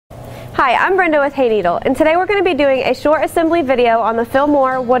Hi, I'm Brenda with Hayneedle, and today we're going to be doing a short assembly video on the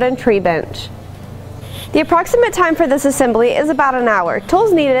Fillmore wooden tree bench. The approximate time for this assembly is about an hour.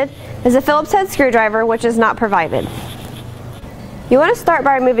 Tools needed is a Phillips head screwdriver, which is not provided. You want to start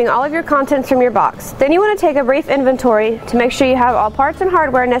by removing all of your contents from your box. Then you want to take a brief inventory to make sure you have all parts and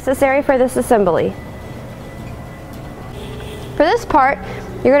hardware necessary for this assembly. For this part,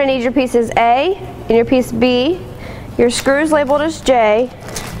 you're going to need your pieces A and your piece B, your screws labeled as J,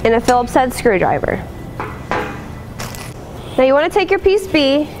 and a Phillips head screwdriver. Now you want to take your piece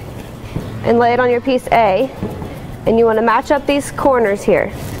B and lay it on your piece A, and you want to match up these corners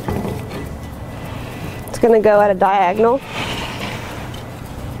here. It's going to go at a diagonal.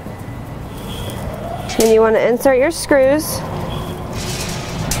 Then you want to insert your screws.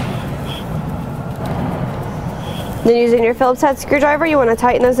 Then using your Phillips head screwdriver, you want to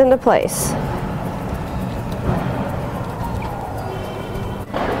tighten those into place.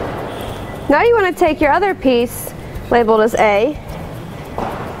 Now you want to take your other piece labeled as A,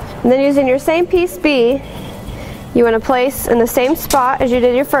 and then using your same piece B, you want to place in the same spot as you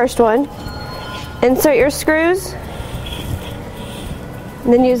did your first one. Insert your screws,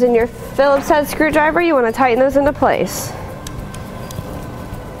 and then using your Phillips head screwdriver, you want to tighten those into place.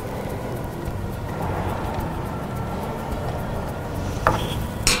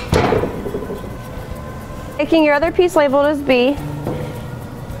 Taking your other piece labeled as B,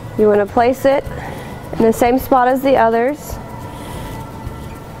 you want to place it in the same spot as the others,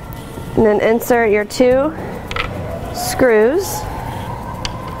 and then insert your two screws,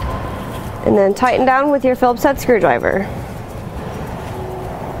 and then tighten down with your Phillips head screwdriver.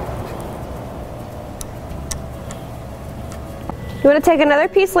 You want to take another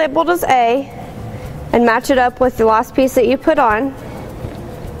piece labeled as A and match it up with the last piece that you put on.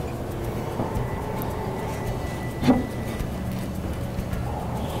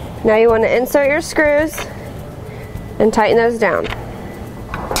 Now you want to insert your screws and tighten those down.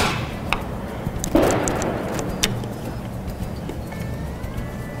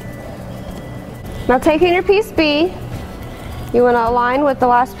 Now taking your piece B, you want to align with the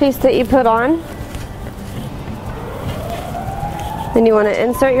last piece that you put on. Then you want to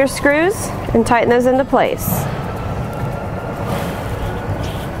insert your screws and tighten those into place.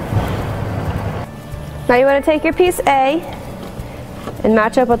 Now you want to take your piece A and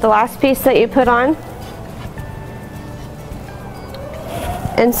match up with the last piece that you put on.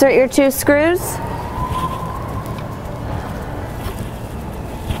 Insert your two screws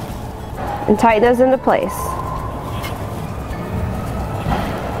and tighten those into place.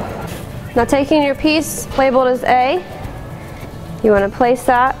 Now taking your piece labeled as A, you want to place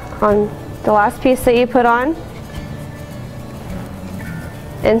that on the last piece that you put on.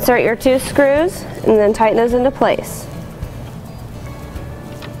 Insert your two screws and then tighten those into place.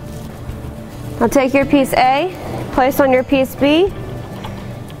 Now take your piece A, place on your piece B,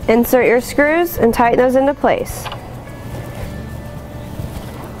 insert your screws and tighten those into place.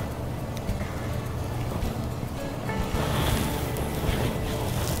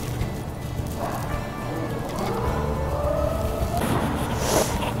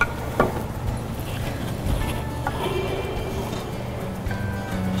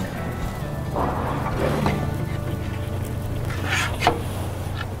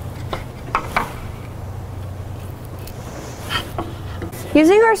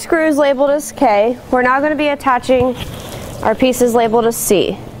 Using our screws labeled as K, we're now going to be attaching our pieces labeled as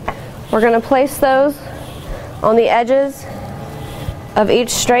C. We're going to place those on the edges of each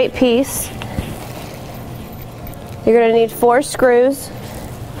straight piece. You're going to need 4 screws.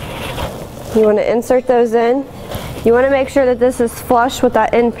 You want to insert those in. You want to make sure that this is flush with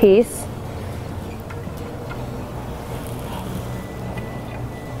that end piece.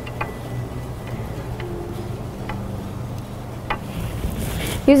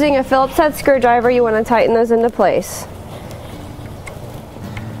 Using a Phillips head screwdriver, you want to tighten those into place.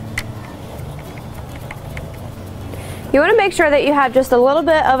 You want to make sure that you have just a little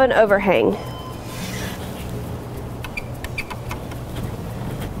bit of an overhang.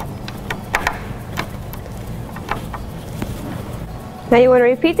 Now you want to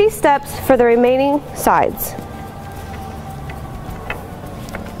repeat these steps for the remaining sides.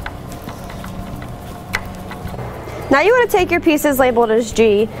 Now you want to take your pieces labeled as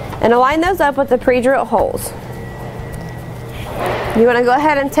G and align those up with the pre-drilled holes. You want to go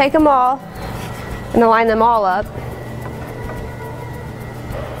ahead and take them all and align them all up.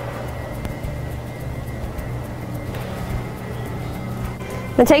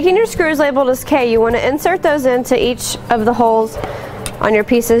 Now taking your screws labeled as K, you want to insert those into each of the holes on your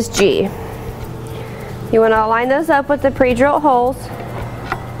pieces G. You want to align those up with the pre-drilled holes.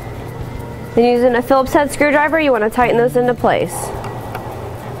 Then using a Phillips head screwdriver, you want to tighten those into place.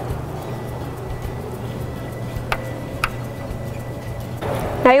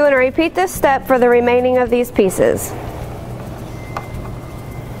 Now you want to repeat this step for the remaining of these pieces.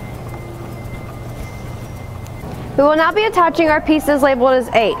 We will now be attaching our pieces labeled as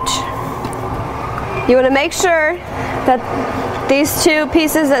H. You want to make sure that these two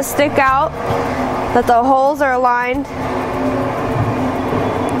pieces that stick out, that the holes are aligned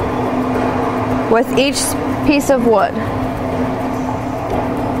with each piece of wood.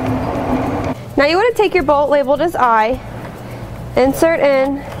 Now you want to take your bolt labeled as I, insert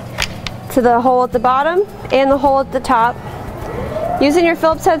in to the hole at the bottom and the hole at the top. Using your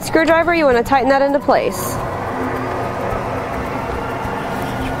Phillips head screwdriver, you want to tighten that into place.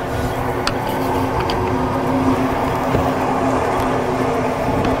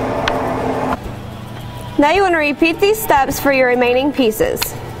 Now you want to repeat these steps for your remaining pieces.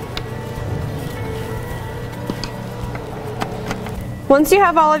 Once you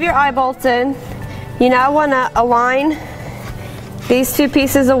have all of your eye bolts in, you now want to align these two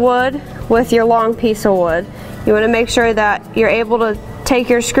pieces of wood with your long piece of wood. You want to make sure that you're able to take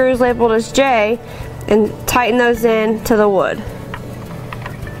your screws labeled as J and tighten those in to the wood.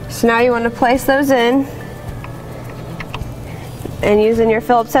 So now you want to place those in, and using your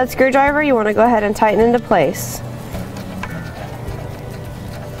Phillips head screwdriver, you want to go ahead and tighten into place.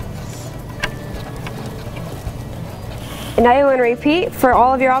 And now you want to repeat for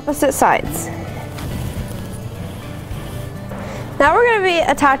all of your opposite sides. Now we're going to be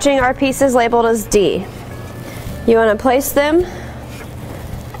attaching our pieces labeled as D. You want to place them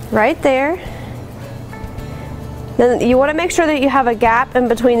right there. Then you want to make sure that you have a gap in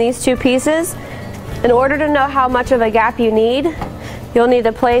between these two pieces. In order to know how much of a gap you need, you'll need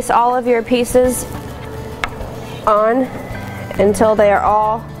to place all of your pieces on until they are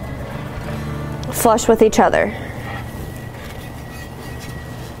all flush with each other.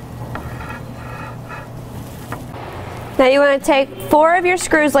 Now you want to take 4 of your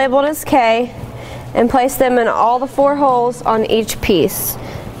screws labeled as K and place them in all the 4 holes on each piece.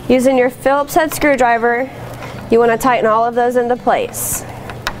 Using your Phillips head screwdriver, you want to tighten all of those into place.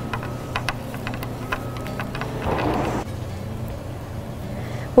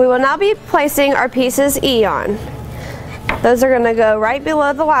 We will now be placing our pieces E on. Those are going to go right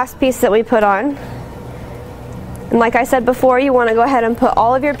below the last piece that we put on. And like I said before, you want to go ahead and put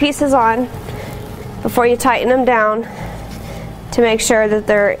all of your pieces on before you tighten them down to make sure that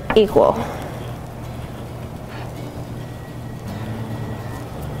they're equal.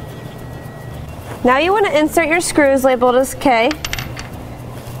 Now you want to insert your screws labeled as K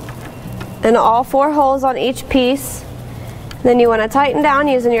in all 4 holes on each piece. Then you want to tighten down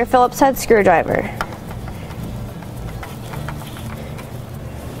using your Phillips head screwdriver.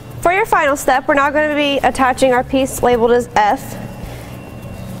 For your final step, we're now going to be attaching our piece labeled as F.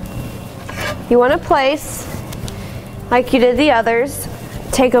 You want to place, like you did the others,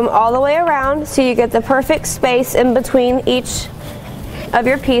 take them all the way around so you get the perfect space in between each of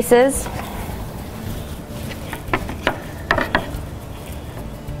your pieces.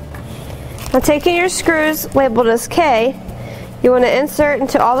 Now taking your screws labeled as K, you want to insert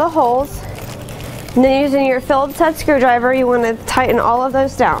into all the holes, and then using your Phillips head screwdriver, you want to tighten all of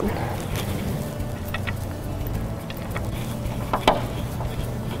those down.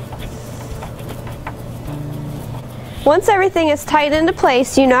 Once everything is tightened into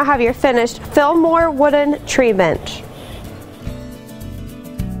place, you now have your finished Fillmore wooden tree bench.